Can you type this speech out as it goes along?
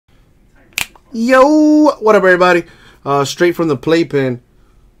Yo, what up, everybody? Straight from the playpen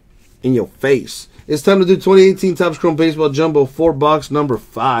in your face. It's time to do 2018 Topps Chrome Baseball Jumbo 4-box number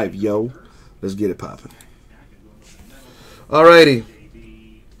 5, yo. Let's get it popping. Alrighty.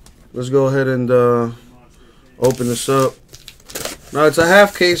 Let's go ahead and open this up. Now, it's a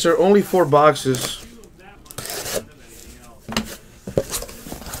half caser, only 4 boxes.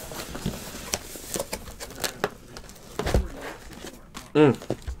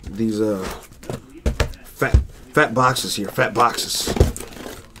 These fat boxes here, fat boxes.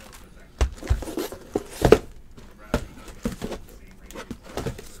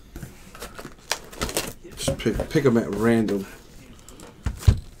 Just pick them at random.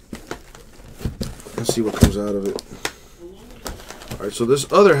 Let's see what comes out of it. All right, so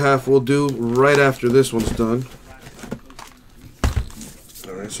this other half we'll do right after this one's done.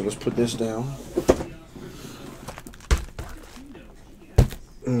 All right, so let's put this down.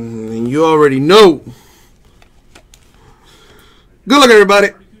 And you already know. Good luck, everybody.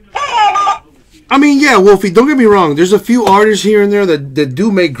 I mean, yeah, Wolfie, don't get me wrong. There's a few artists here and there that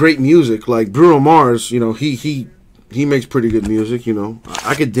do make great music. Like Bruno Mars, you know, he makes pretty good music, you know.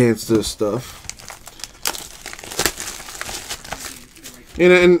 I could dance to this stuff.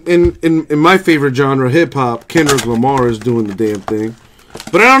 In my favorite genre, hip-hop, Kendrick Lamar is doing the damn thing.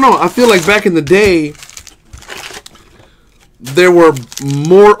 But I don't know. I feel like back in the day, there were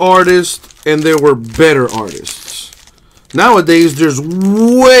more artists and there were better artists. Nowadays, there's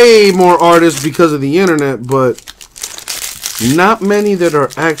way more artists because of the internet, but not many that are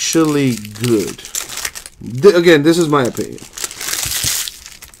actually good. Again, this is my opinion.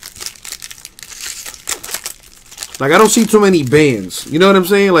 Like, I don't see too many bands. You know what I'm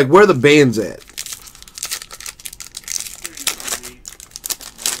saying? Like, where are the bands at?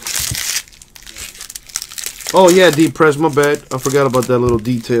 Oh, yeah, Deep Press, my bad. I forgot about that little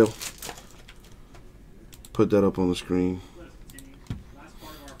detail. Put that up on the screen.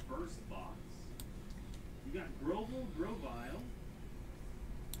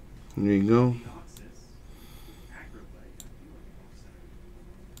 There you go.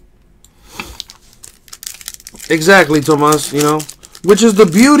 Exactly, Tomas, you know. Which is the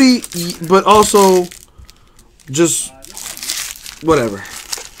beauty, but also just whatever.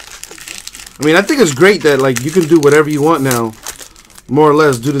 I mean, I think it's great that, like, you can do whatever you want now, more or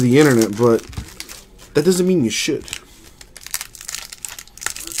less, due to the internet, but that doesn't mean you should.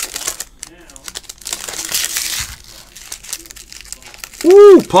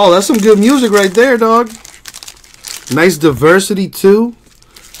 Ooh, Paul, that's some good music right there, dog. Nice diversity, too.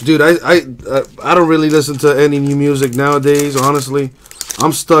 Dude, I don't really listen to any new music nowadays, honestly.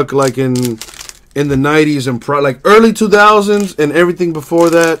 I'm stuck, like, in the 90s and like early 2000s and everything before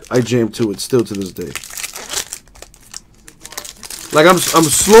that. I jam to it still to this day. Like, I'm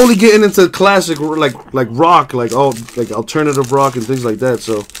slowly getting into classic like rock, like alternative rock and things like that.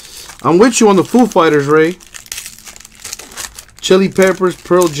 So I'm with you on the Foo Fighters, Ray. Chili Peppers,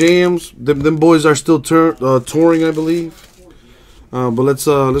 Pearl Jams. Them boys are still touring, I believe. But let's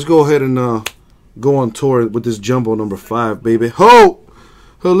go ahead and go on tour with this Jumbo number 5, baby. Ho!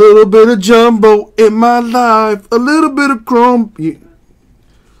 A little bit of Jumbo in my life. A little bit of Chrome.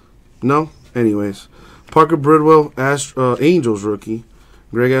 No? Anyways. Parker Bridwell, Angels rookie.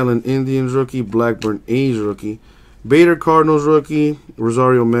 Greg Allen, Indians rookie. Blackburn, A's rookie. Bader, Cardinals rookie.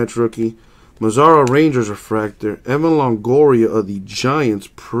 Rosario, Mets rookie. Mazzara, Rangers refractor. Evan Longoria of the Giants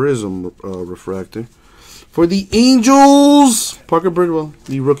Prism refractor. For the Angels, Parker Bridwell,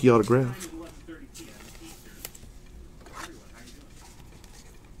 the rookie autograph.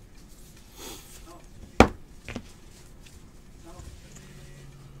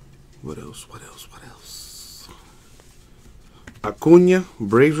 What else? What else? What else? Acuna,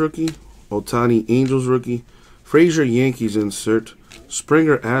 Braves rookie. Otani, Angels rookie. Frazier, Yankees insert.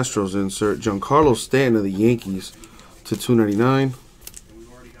 Springer, Astros insert. Giancarlo Stanton of the Yankees to 299.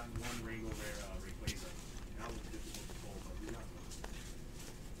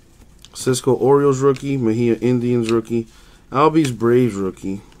 Cisco, Orioles rookie. Mejia, Indians rookie. Albies, Braves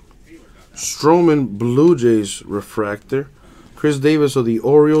rookie. Stroman, Blue Jays refractor. Chris Davis of the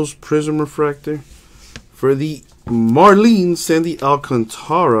Orioles Prism refractor. For the Marlins, Sandy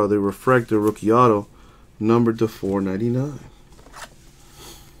Alcantara, the refractor rookie auto, numbered to 499.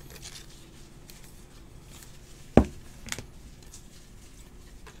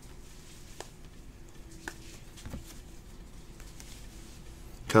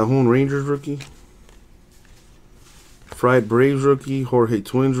 Calhoun, Rangers rookie. Fried, Braves rookie. Jorge,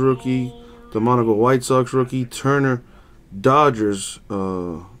 Twins rookie. Delmonico, White Sox rookie. Turner, Dodgers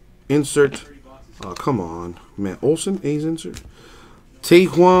insert. Oh, come on. Matt Olson, A's insert.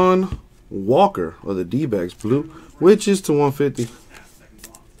 Tejuan, Walker of the D-backs blue, which is to 150.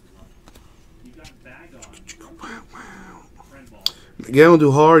 Miguel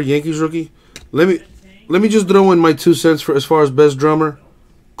Duhar, Yankees rookie. Let me just throw in my 2 cents for as far as best drummer.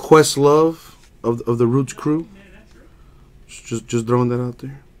 Questlove of the Roots crew. Just throwing that out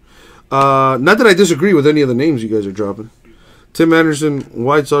there. Not that I disagree with any of the names you guys are dropping. Tim Anderson,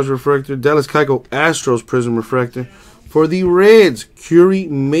 White Sox refractor. Dallas Keuchel, Astros Prism refractor. For the Reds, Curie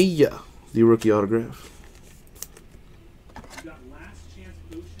Maya, the rookie autograph.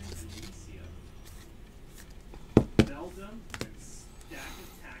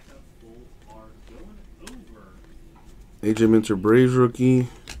 AJ Minter Braves rookie.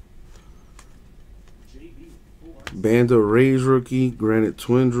 Banda Rays rookie. Granite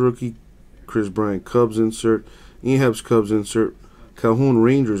Twins rookie. Chris Bryant Cubs insert. Ian Haps Cubs insert. Calhoun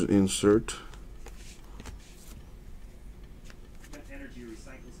Rangers insert.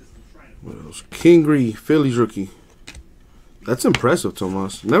 What else? Kingery Phillies rookie. That's impressive,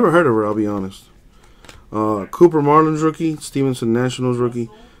 Tomas. Never heard of her, I'll be honest. Cooper Marlins rookie. Stevenson Nationals rookie.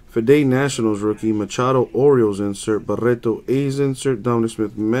 Fede Nationals rookie. Machado Orioles insert. Barreto A's insert. Dominic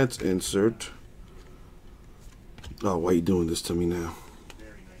Smith Mets insert. Oh, why are you doing this to me now?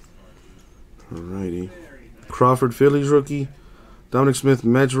 Alrighty. Crawford Phillies rookie. Dominic Smith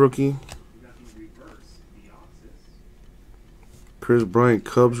Mets rookie. Chris Bryant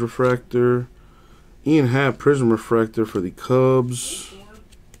Cubs refractor. Ian Happ Prism refractor for the Cubs.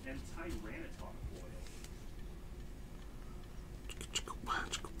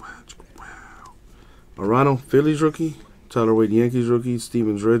 Arano Phillies rookie. Tyler Wade Yankees rookie.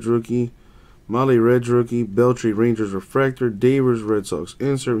 Stevens Reds rookie. Molly Reds rookie. Beltry Rangers refractor. Davers Red Sox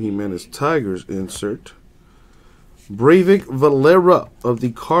insert. Jimenez Tigers insert. Breivik Valera of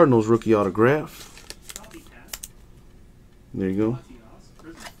the Cardinals rookie autograph. There you go.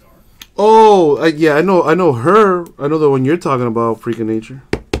 Oh, yeah, I know her. I know the one you're talking about, Freak of Nature.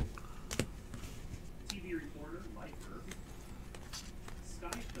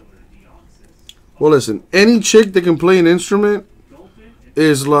 Well, listen, any chick that can play an instrument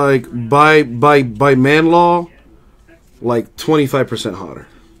is like by man law, like 25% hotter.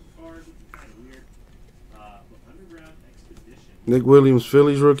 Nick Williams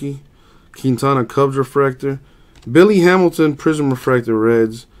Phillies rookie. Quintana Cubs refractor. Billy Hamilton Prism refractor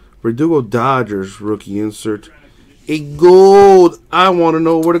Reds. Verdugo Dodgers rookie insert. A gold. I want to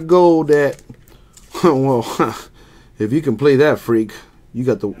know where the gold at. Well, if you can play that, freak, you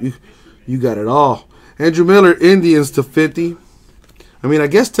got you got it all. Andrew Miller Indians to 50. I mean, I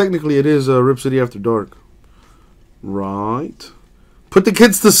guess technically it is Rip City After Dark. Right. Put the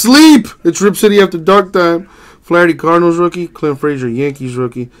kids to sleep. It's Rip City After Dark time. Flaherty Cardinals rookie. Clint Frazier Yankees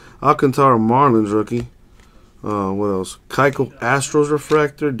rookie. Alcantara Marlins rookie. What else? Keuchel Astros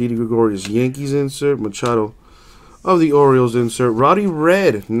refractor. Didi Gregorius Yankees insert. Machado of the Orioles insert. Roddy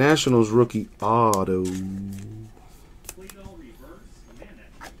Red Nationals rookie auto.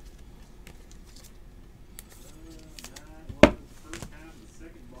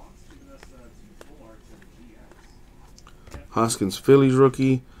 Hoskins Phillies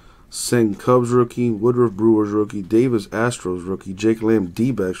rookie. Seng Cubs rookie. Woodruff Brewers rookie. Davis Astros rookie. Jake Lamb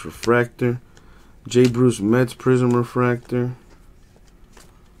D-backs refractor. Jay Bruce Mets Prism refractor.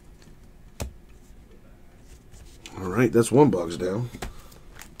 Alright, that's one box down.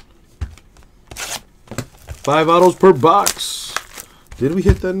 5 autos per box. Did we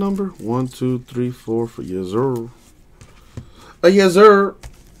hit that number? 1, 2, 3, 4 for yes, sir. Yes, sir.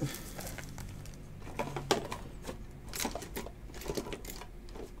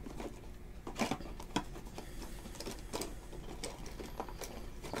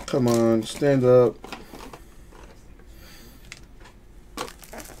 Come on, stand up.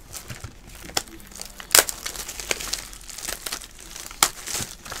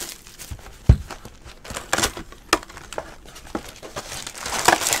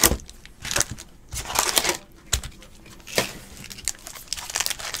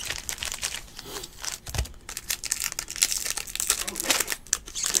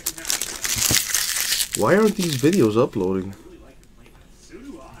 Why aren't these videos uploading?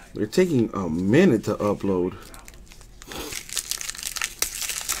 They're taking a minute to upload.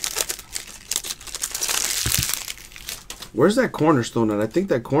 Where's that cornerstone at? I think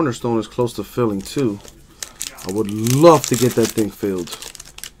that cornerstone is close to filling too. I would love to get that thing filled.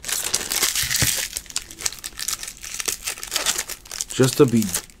 Just to be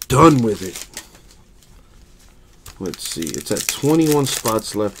done with it. Let's see. It's at 21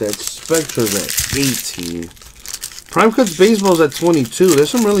 spots left. That Spectra's at 18. Prime Cuts Baseball's at 22. There's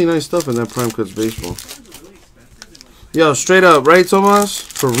some really nice stuff in that Prime Cuts Baseball. Yo, straight up, right, Tomas?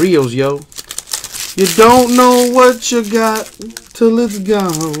 For reals, yo. You don't know what you got till it's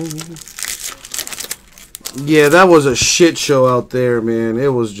gone. Yeah, that was a shit show out there, man. It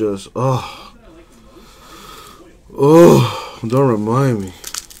was just, oh, don't remind me.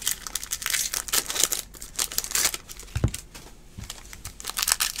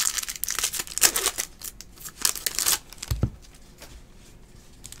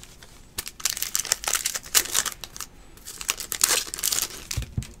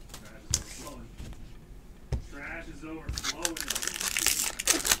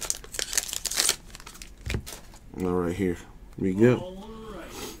 All right, here we go.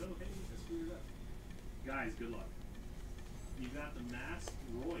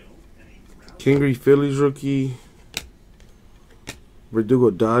 Kingery Phillies rookie. Verdugo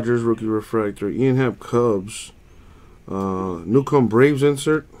Dodgers rookie refractor. Ian Happ Cubs. Newcomb Braves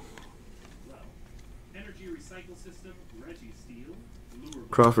insert.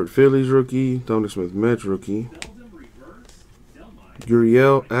 Crawford Phillies rookie. Dominic Smith Mets rookie.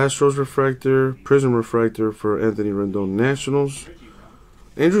 Gurriel Astros refractor. Prism refractor for Anthony Rendon Nationals.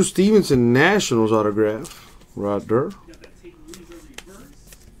 Andrew Stevenson Nationals autograph. Roder.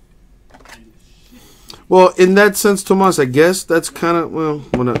 Well, in that sense, Tomas, I guess that's kind of, well,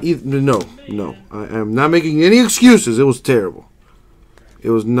 no. I am not making any excuses. It was terrible. It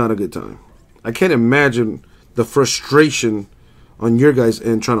was not a good time. I can't imagine the frustration on your guys'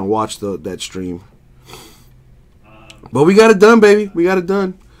 end trying to watch that stream. But we got it done, baby. We got it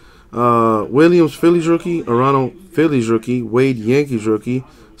done. Williams Phillies rookie. Arano Phillies rookie. Wade Yankees rookie.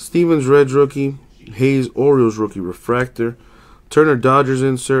 Stevens Reds rookie. Hayes Orioles rookie refractor. Turner Dodgers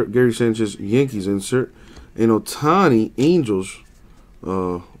insert. Gary Sanchez Yankees insert. And Ohtani Angels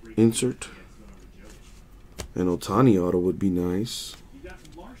insert. An Ohtani auto would be nice.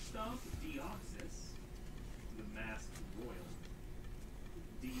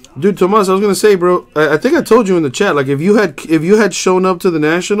 Dude, Tomas, I was gonna say, bro. I think I told you in the chat. Like, if you had shown up to the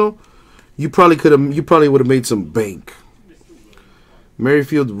National, you probably would have made some bank.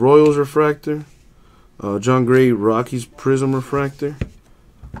 Merrifield Royals refractor. John Gray Rockies Prism refractor.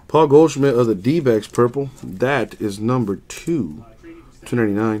 Paul Goldschmidt of the D-backs purple. That is number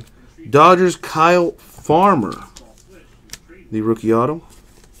 299. Dodgers Kyle Farmer. The rookie auto.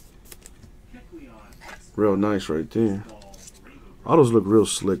 Real nice right there. Autos look real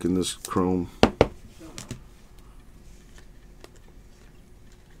slick in this chrome.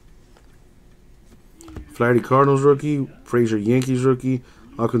 Flaherty Cardinals rookie. Frazier Yankees rookie.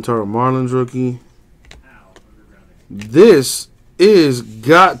 Alcantara Marlins rookie. This is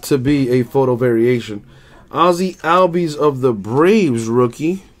got to be a photo variation. Ozzie Albies of the Braves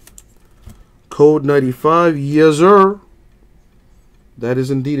rookie. Code 95. Yes, sir. That is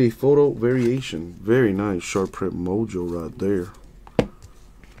indeed a photo variation. Very nice. Sharp print mojo right there.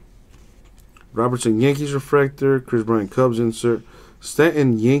 Robertson Yankees refractor. Chris Bryant Cubs insert.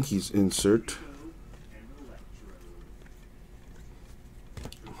 Stanton Yankees insert.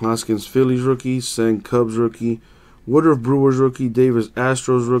 Hoskins Phillies rookie. Sang Cubs rookie. Woodruff Brewers rookie. Davis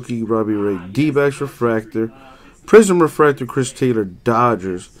Astros rookie. Robbie Ray D-backs refractor. Prism refractor. Chris Taylor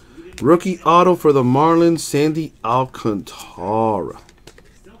Dodgers. Rookie auto for the Marlins. Sandy Alcantara.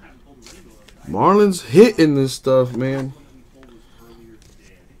 Marlins hitting this stuff, man.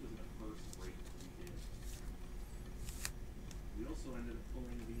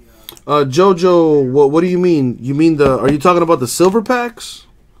 Jojo, what do you mean? You mean are you talking about the silver packs?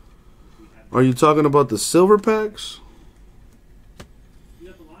 Are you talking about the silver packs?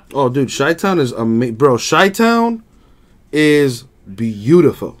 Oh, dude, Chi-Town is amazing. Bro, Chi-Town is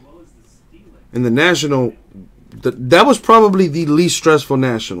beautiful. And the National, that was probably the least stressful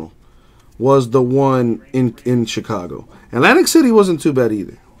National, was the one in Chicago. Atlantic City wasn't too bad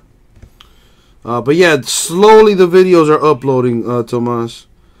either. But yeah, slowly the videos are uploading, Tomas.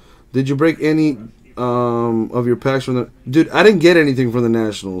 Did you break any of your packs from the... Dude, I didn't get anything from the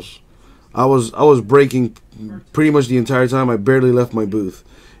Nationals. I was breaking pretty much the entire time. I barely left my booth.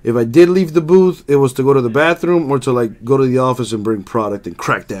 If I did leave the booth, it was to go to the bathroom or to like go to the office and bring product and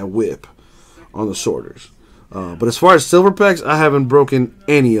crack that whip on the sorters. But as far as silver packs, I haven't broken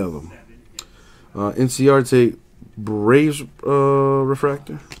any of them. NCRT Braves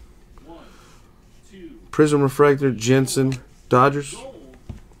refractor. Prism refractor Jensen Dodgers.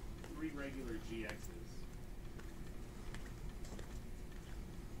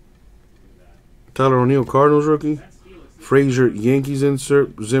 Tyler O'Neill Cardinals rookie. Frazier Yankees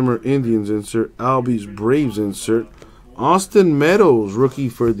insert. Zimmer Indians insert. Albies Braves insert. Austin Meadows rookie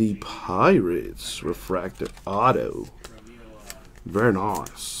for the Pirates. Refractor auto. Very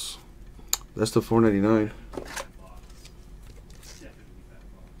nice. That's the $4.99.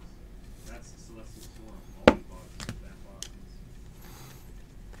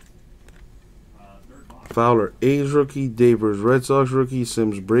 Fowler A's rookie, Devers Red Sox rookie,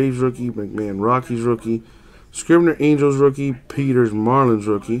 Sims Braves rookie, McMahon Rockies rookie, Scribner Angels rookie, Peters Marlins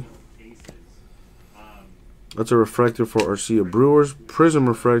rookie. That's a refractor for Arcia Brewers. Prism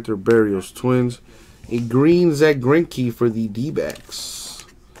refractor Barrios Twins. A green Zach Greinke for the D-backs.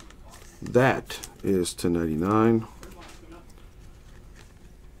 That is /99.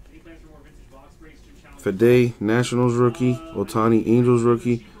 Fede Nationals rookie, Otani Angels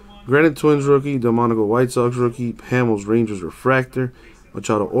rookie, Granite Twins rookie, Delmonico White Sox rookie, Hamels Rangers refractor,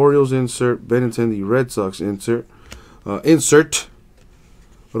 Machado Orioles insert, Benintendi Red Sox insert,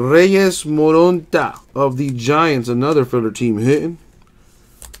 Reyes Moronta of the Giants, another filler team hitting.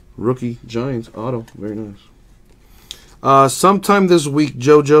 Rookie Giants auto, very nice. Sometime this week,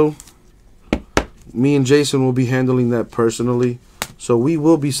 JoJo, me and Jason will be handling that personally, so we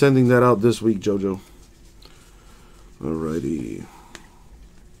will be sending that out this week, JoJo. Alrighty.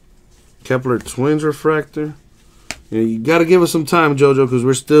 Kepler Twins refractor. You got to give us some time, JoJo, because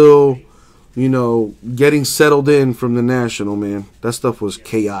we're still, you know, getting settled in from the National, man. That stuff was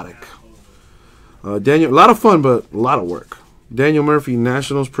chaotic. Daniel, a lot of fun, but a lot of work. Daniel Murphy,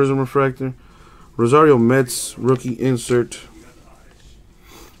 Nationals Prism refractor. Rosario Mets rookie insert.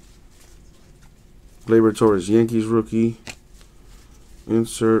 Gleyber Torres Yankees rookie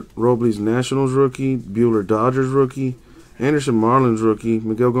insert. Robles Nationals rookie. Buehler Dodgers rookie. Anderson Marlins rookie.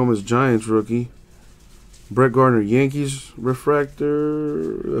 Miguel Gomez Giants rookie. Brett Gardner Yankees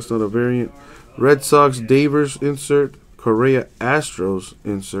refractor. That's not a variant. Red Sox Devers insert. Correa Astros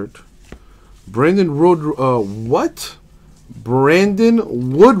insert. Brandon Woodruff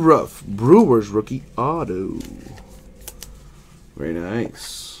Brewers rookie auto. Very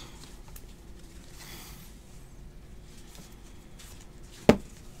nice.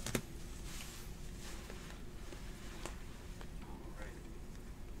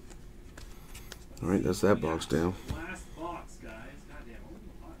 All right, that's that box down.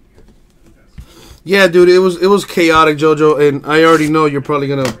 Yeah, dude, it was chaotic, JoJo, and I already know you're probably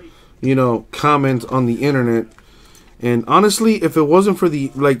gonna, you know, comment on the internet. And honestly, if it wasn't for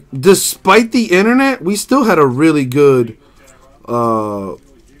the, like, despite the internet, we still had a really good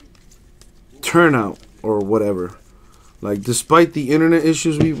turnout or whatever. Like, despite the internet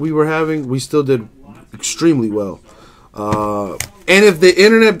issues we were having, we still did extremely well. And if the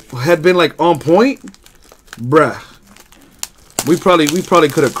internet had been like on point, bruh, we probably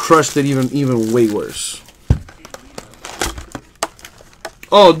could have crushed it even way worse.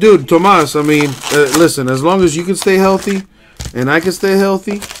 Oh, dude, Tomas, I mean, listen, as long as you can stay healthy and I can stay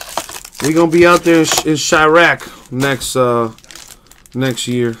healthy, we're gonna be out there in Chirac next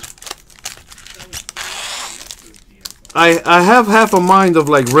year. I have half a mind of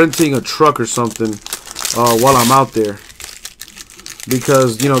like renting a truck or something while I'm out there.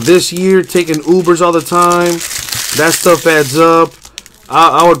 Because, you know, this year, taking Ubers all the time, that stuff adds up.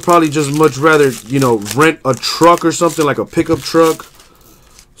 I would probably just much rather, you know, rent a truck or something, like a pickup truck,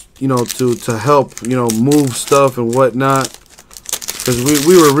 you know, to help, you know, move stuff and whatnot. Because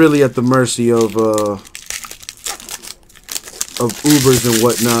we were really at the mercy of Ubers and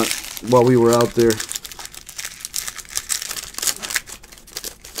whatnot while we were out there.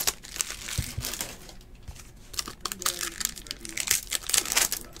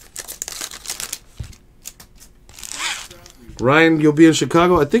 Ryan, you'll be in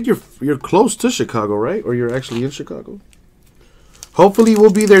Chicago. I think you're close to Chicago, right? Or you're actually in Chicago. Hopefully we'll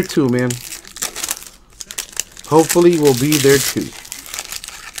be there too, man. Hopefully we'll be there too.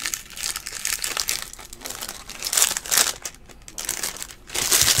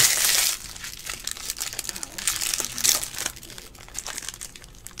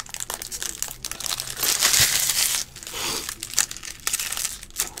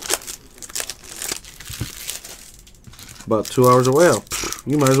 About 2 hours away.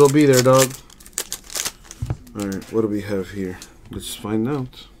 You might as well be there, dog. Alright, what do we have here? Let's find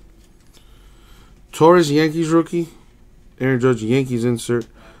out. Torres Yankees rookie. Aaron Judge Yankees insert.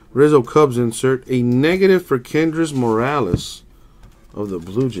 Rizzo Cubs insert. A negative for Kendrys Morales of the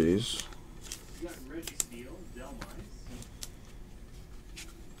Blue Jays.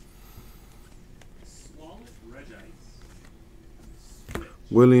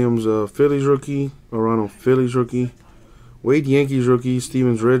 Williams Phillies rookie. Arano Phillies rookie. Wade Yankees rookie,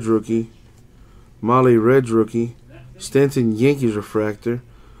 Stevens Reds rookie, Molly Reds rookie, Stanton Yankees refractor,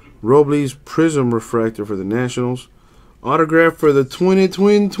 Robles Prism refractor for the Nationals, autograph for the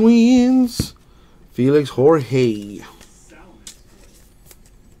Twins, Felix Jorge.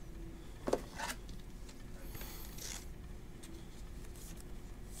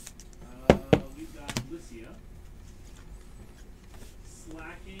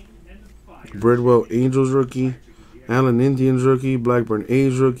 Bridwell Angels rookie. Allen Indians rookie. Blackburn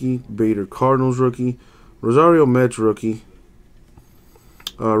A's rookie. Bader Cardinals rookie. Rosario Mets rookie.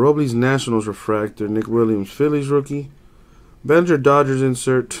 Robles Nationals refractor. Nick Williams Phillies rookie. Bellinger Dodgers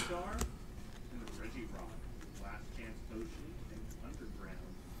insert.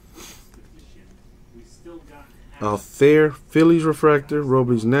 Althair Phillies refractor.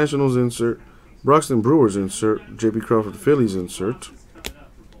 Robles Nationals insert. Broxton Brewers insert. J.P. Crawford Phillies insert.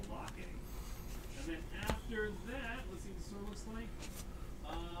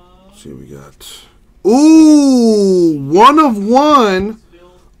 Let's see what we got. Ooh, 1 of 1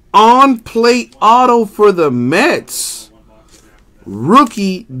 on plate auto for the Mets.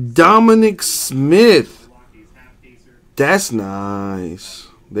 Rookie Dominic Smith. That's nice.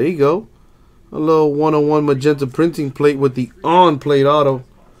 There you go. A little 101 magenta printing plate with the on plate auto.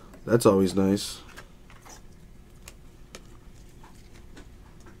 That's always nice.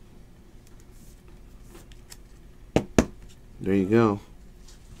 There you go.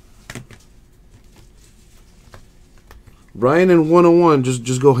 Ryan and 101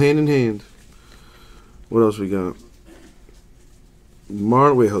 just go hand in hand. What else we got?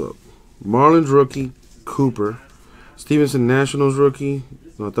 Wait, hold up. Marlins rookie, Cooper. Stevenson Nationals rookie.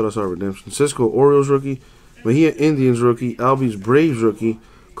 No, I thought I saw redemption. Cisco Orioles rookie. Mejia Indians rookie. Albies Braves rookie.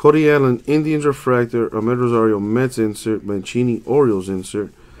 Cody Allen Indians refractor. Ahmed Rosario Mets insert. Mancini Orioles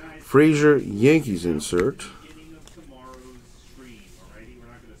insert. Frazier Yankees insert.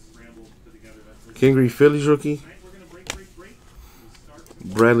 Kingery Phillies rookie.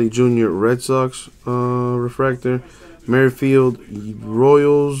 Bradley Jr. Red Sox refractor. Merrifield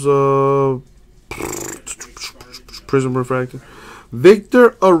Royals Prism refractor.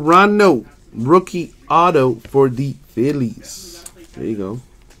 Victor Arano rookie auto for the Phillies. There you go.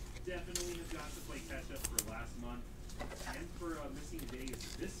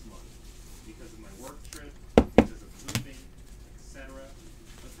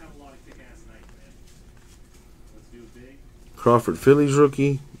 Crawford Phillies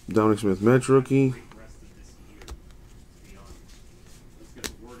rookie. Dominic Smith Mets rookie.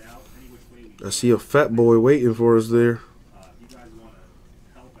 I see a fat boy waiting for us there.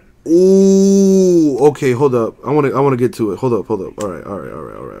 Ooh, okay, hold up. I wanna get to it. Hold up. All right.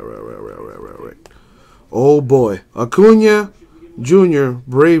 Oh boy, Acuna Jr.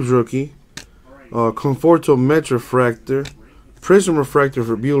 Braves rookie. Conforto Mets refractor. Prism refractor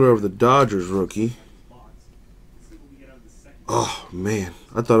for Buehler of the Dodgers rookie. Oh man,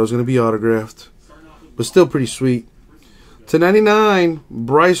 I thought it was gonna be autographed, but still pretty sweet. /99,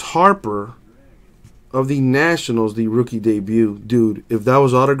 Bryce Harper of the Nationals, the rookie debut. Dude, if that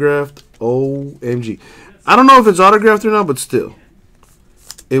was autographed, OMG. I don't know if it's autographed or not, but still.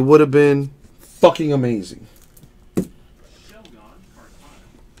 It would have been fucking amazing.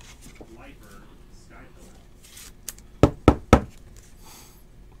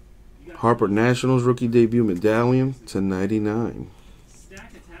 Harper Nationals rookie debut medallion /99.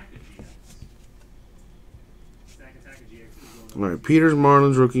 All right, Peters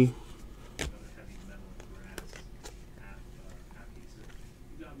Marlins rookie.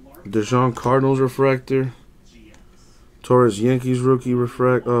 Dejon Cardinals refractor. Torres Yankees rookie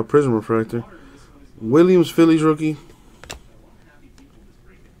Prism refractor. Williams Phillies rookie.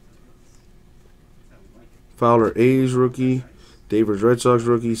 Fowler A's rookie. Davis Red Sox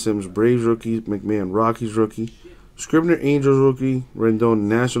rookie. Sims Braves rookie. McMahon Rockies rookie. Scribner Angels rookie. Rendon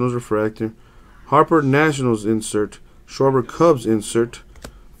Nationals refractor. Harper Nationals insert. Schwarber Cubs insert.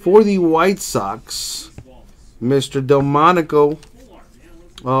 For the White Sox, Mr. Delmonico.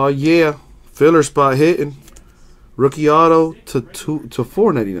 Oh yeah, filler spot hitting. Rookie auto to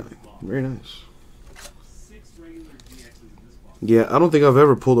 $4.99. Very nice. Yeah, I don't think I've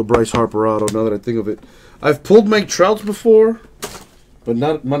ever pulled a Bryce Harper auto. Now that I think of it, I've pulled Mike Trout's before, but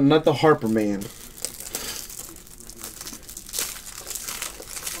not the Harper man.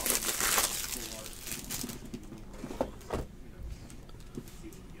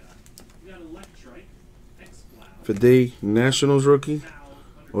 Fede Nationals rookie.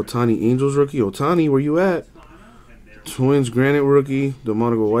 Otani Angels rookie. Otani, where you at? Twins Granite rookie.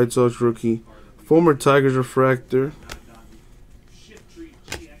 Delmonico White Sox rookie. Former Tigers refractor.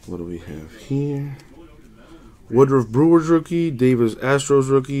 What do we have here? Woodruff Brewers rookie. Davis Astros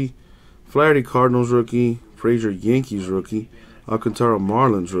rookie. Flaherty Cardinals rookie. Frazier Yankees rookie. Alcantara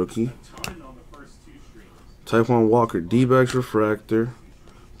Marlins rookie. Taijuan Walker D-backs refractor.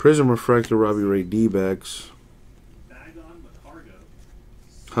 Prism refractor Robbie Ray D-backs.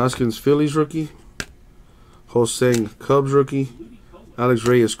 Hoskins Phillies rookie. Hosang Cubs rookie. Alex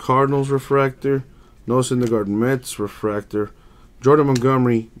Reyes Cardinals refractor. Noah Syndergaard Mets refractor. Jordan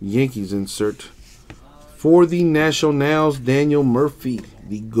Montgomery, Yankees insert. For the Nationals, Daniel Murphy,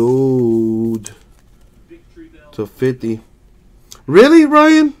 the gold to 50. Really,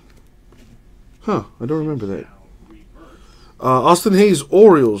 Ryan? Huh, I don't remember that. Austin Hayes,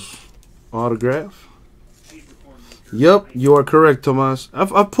 Orioles autograph. Yep, you are correct, Tomas.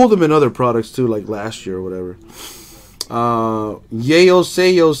 I've pulled them in other products too, like last year or whatever. Yeo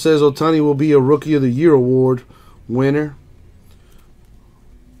Seyo says Ohtani will be a Rookie of the Year award winner.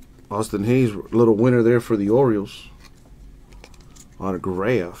 Austin Hayes, little winner there for the Orioles.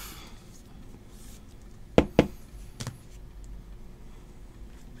 Autograph.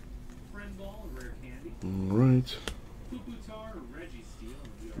 All right.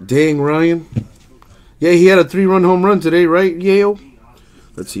 Dang, Ryan. Yeah, he had a 3-run home run today, right, Yale?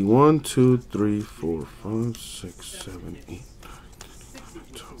 Let's see. 1, 2, 3, 4, 5, 6, 7, 8, 9,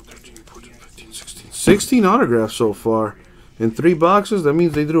 12, 13, 14, 15, 16. 16 autographs so far. In 3 boxes, that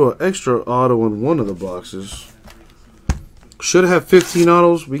means they threw an extra auto in one of the boxes. Should have 15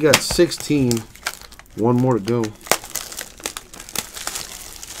 autos. We got 16. One more to go.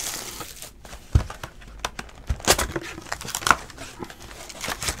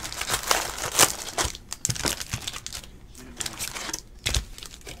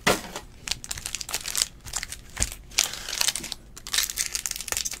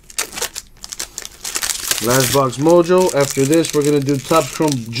 Last box mojo. After this, we're going to do Top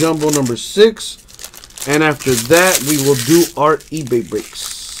Trump Jumbo number 6. And after that, we will do our eBay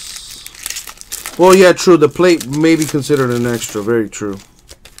breaks. Well, yeah, true. The plate may be considered an extra. Very true.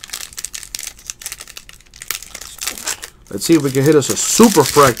 Let's see if we can hit us a super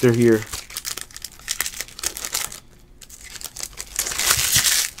fractor here.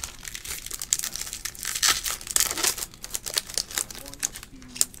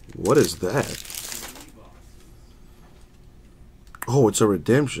 What is that? Oh, it's a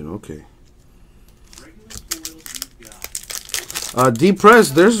redemption. Okay.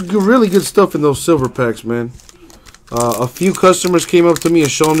 D-Press, there's really good stuff in those silver packs, man. A few customers came up to me and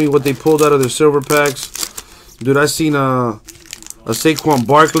showed me what they pulled out of their silver packs. Dude, I seen a Saquon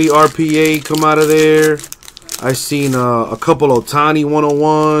Barkley RPA come out of there. I seen a couple Ohtani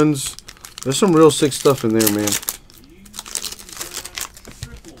 101s. There's some real sick stuff in there, man.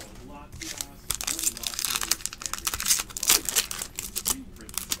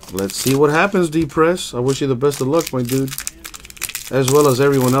 Let's see what happens, D-Press. I wish you the best of luck, my dude. As well as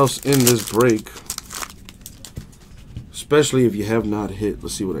everyone else in this break. Especially if you have not hit.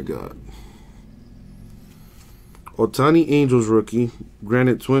 Let's see what I got. Ohtani Angels rookie.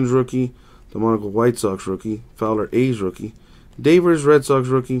 Granite Twins rookie. Delmonico White Sox rookie. Fowler A's rookie. Davers Red Sox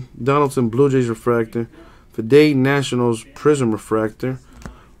rookie. Donaldson Blue Jays refractor. Fede Nationals Prism refractor.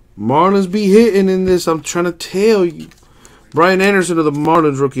 Marlins be hitting in this. I'm trying to tell you. Brian Anderson of the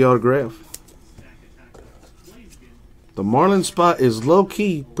Marlins rookie autograph. The Marlins spot is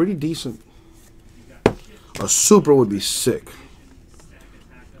low-key pretty decent. A super would be sick.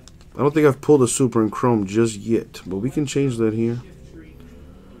 I don't think I've pulled a super in chrome just yet, but we can change that here.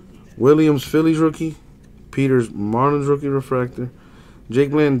 Williams Phillies rookie. Peters Marlins rookie refractor.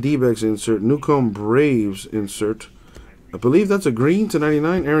 Jake Bland D-backs insert. Newcomb Braves insert. I believe that's a green to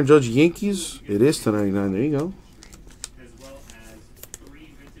 99. Aaron Judge Yankees. It is to 99. There you go.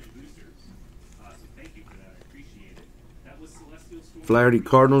 Flaherty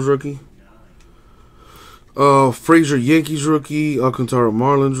Cardinals rookie. Frazier Yankees rookie. Alcantara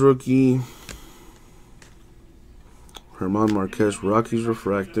Marlins rookie. Herman Marquez Rockies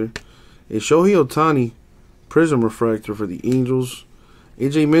refractor. A Shohei Ohtani Prism refractor for the Angels.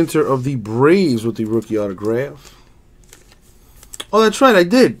 AJ Minter of the Braves with the rookie autograph. Oh, that's right, I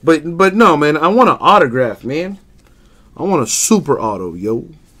did. But no, man, I want an autograph, man. I want a super auto, yo.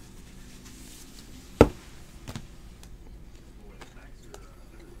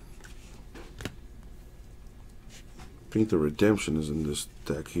 I think the redemption is in this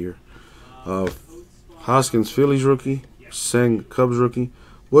deck here. Hoskins Phillies rookie. Sang Cubs rookie.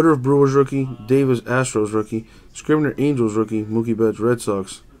 Woodruff Brewers rookie. Davis Astros rookie. Scrivener Angels rookie. Mookie Betts Red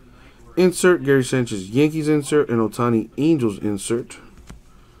Sox insert. Gary Sanchez Yankees insert. And Ohtani Angels insert.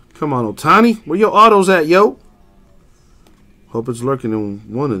 Come on, Ohtani. Where your autos at, yo? Hope it's lurking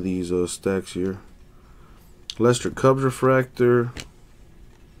in one of these stacks here. Lester Cubs refractor.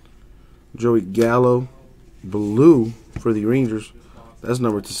 Joey Gallo blue for the Rangers. That's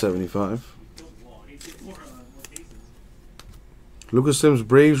numbered to 75. Lucas Sims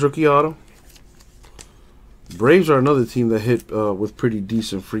Braves rookie auto. Braves are another team that hit with pretty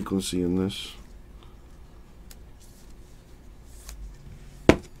decent frequency in this.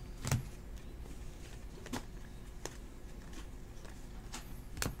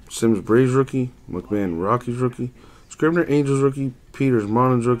 Sims Braves rookie. McMahon Rockies rookie. Scribner Angels rookie. Peters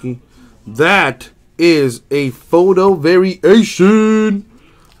Marlins rookie. That is a photo variation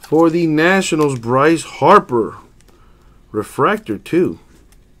for the Nationals. Bryce Harper. Refractor too.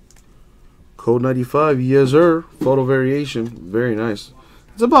 Code 95, yes sir. Photo variation, very nice.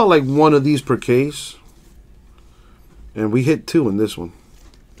 It's about like one of these per case. And we hit 2 in this one.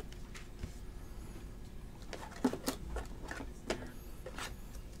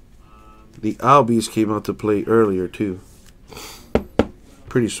 The Albies came out to play earlier too.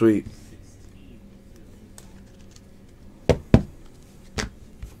 Pretty sweet.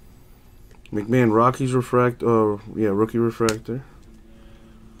 McMahon Rockies refractor, rookie refractor.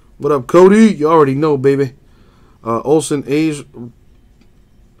 What up, Cody? You already know, baby. Olsen A's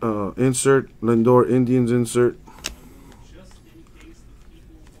insert. Lindor Indians insert.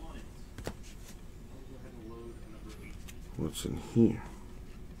 What's in here?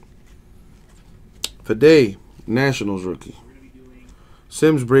 Fede Nationals rookie.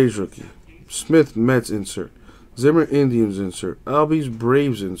 Sims Braves rookie. Smith Mets insert. Zimmer Indians insert. Albies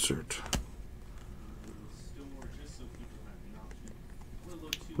Braves insert.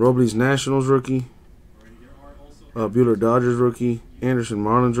 Robles Nationals rookie. Buehler Dodgers rookie. Anderson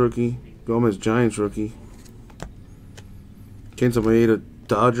Marlins rookie. Gomez Giants rookie. Kenta Maeda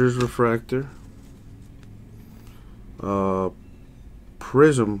Dodgers refractor.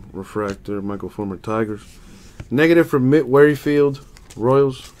 Prism refractor. Michael Fulmer Tigers. Negative for Mitt Warefield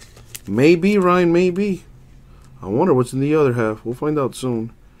Royals. Maybe, Ryan, maybe. I wonder what's in the other half. We'll find out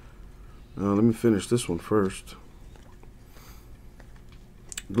soon. Let me finish this one first.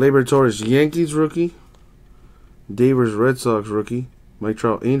 Gleyber Torres Yankees rookie. Devers Red Sox rookie. Mike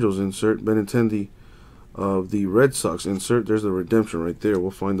Trout Angels insert. Benintendi of the Red Sox insert. There's the redemption right there.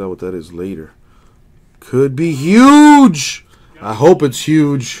 We'll find out what that is later. Could be huge. I hope it's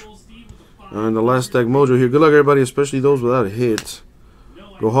huge. And the last stack mojo here. Good luck, everybody, especially those without a hit.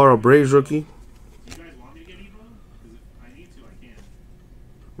 Gohara Braves rookie.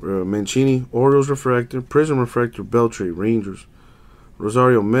 Mancini Orioles refractor. Prism refractor Beltray Rangers.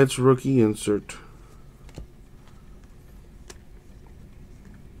 Rosario Mets rookie insert.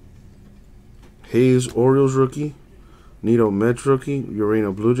 Hayes Orioles rookie. Nito Mets rookie.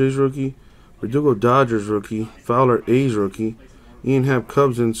 Urena Blue Jays rookie. Verdugo Dodgers rookie. Fowler A's rookie. Ian Happ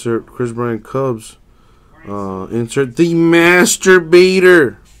Cubs insert. Chris Bryant Cubs insert. The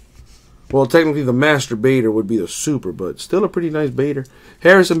Masturbator. Well, technically the Masturbator would be the super, but still a pretty nice Bader.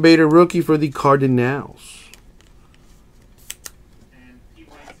 Harrison Bader rookie for the Cardinals.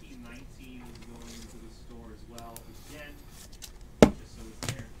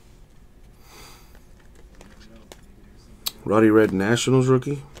 Roddy Red Nationals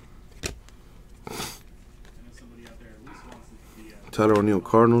rookie. Tyler O'Neill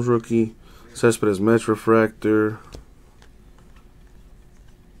Cardinals rookie. Cespedes Mets refractor.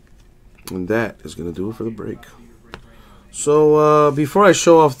 And that is going to do it for the break. So before I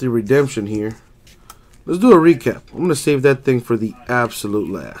show off the redemption here, let's do a recap. I'm going to save that thing for the absolute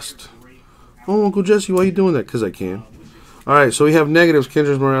last. Oh, Uncle Jesse, why are you doing that? Because I can. Alright, so we have negatives.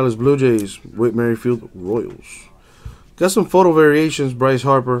 Kendrys Morales Blue Jays. Whit Merrifield Royals. Got some photo variations. Bryce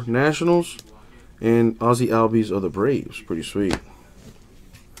Harper Nationals. And Ozzie Albies of the Braves. Pretty sweet.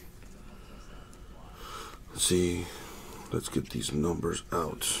 Let's see. Let's get these numbers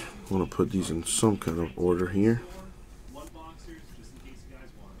out. I want to put these in some kind of order here.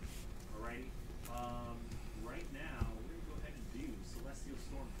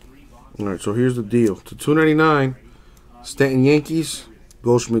 Alright, so here's the deal. To 299, Stanton Yankees,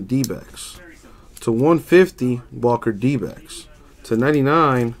 Goldschmidt D-backs. To 150, Walker D-backs. To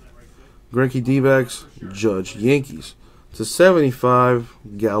 99, Greinke D-backs, Judge Yankees. To 75,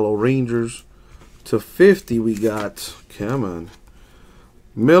 Gallo Rangers. To 50, we got, come on,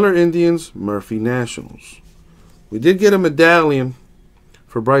 Miller Indians, Murphy Nationals. We did get a medallion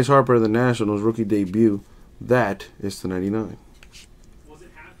for Bryce Harper of the Nationals rookie debut. That is to 99. Was it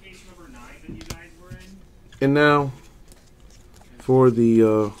half case number 9 that you guys were in? And now for the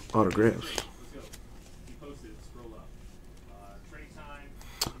autographs. Let's go. He posted it. Scroll up. Trade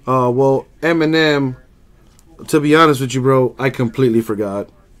time. Well, Eminem, to be honest with you, bro, I completely forgot.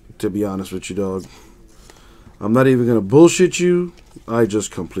 To be honest with you, dog. I'm not even going to bullshit you. I just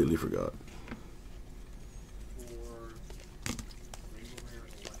completely forgot.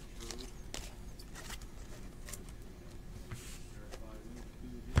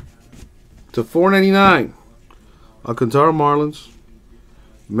 To 499, Alcantara Marlins,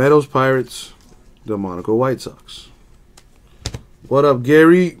 Meadows Pirates, Delmonico White Sox. What up,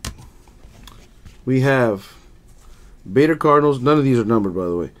 Gary? We have Bader Cardinals. None of these are numbered, by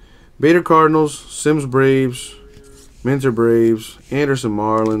the way. Bader Cardinals, Sims Braves, Minter Braves, Anderson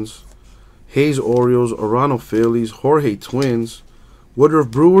Marlins, Hayes Orioles, Orano Phillies, Jorge Twins, Woodruff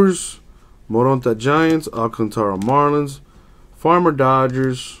Brewers, Moronta Giants, Alcantara Marlins, Farmer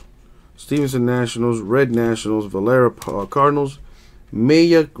Dodgers, Stevenson Nationals, Red Nationals, Valera Cardinals,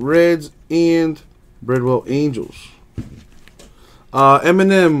 Maya Reds, and Bridwell Angels.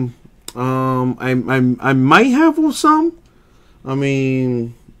 Eminem, I might have some. I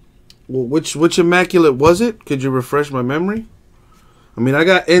mean, which immaculate was it? Could you refresh my memory? I mean, I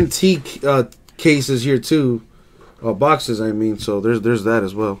got NT cases here too, boxes. I mean, so there's that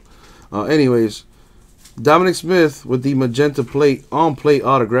as well. Anyways, Dominic Smith with the magenta plate on plate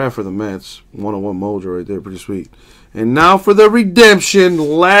autograph for the Mets. 101 Mojo right there, pretty sweet. And now for the redemption.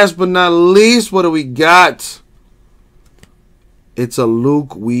 Last but not least, what do we got? It's a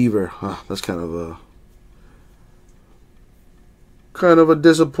Luke Weaver. That's kind of a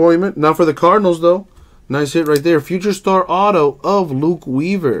disappointment. Not for the Cardinals though. Nice hit right there. Future Star Auto of Luke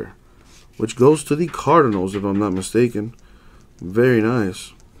Weaver, which goes to the Cardinals if I'm not mistaken. Very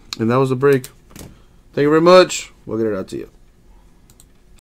nice. And that was the break. Thank you very much. We'll get it out to you.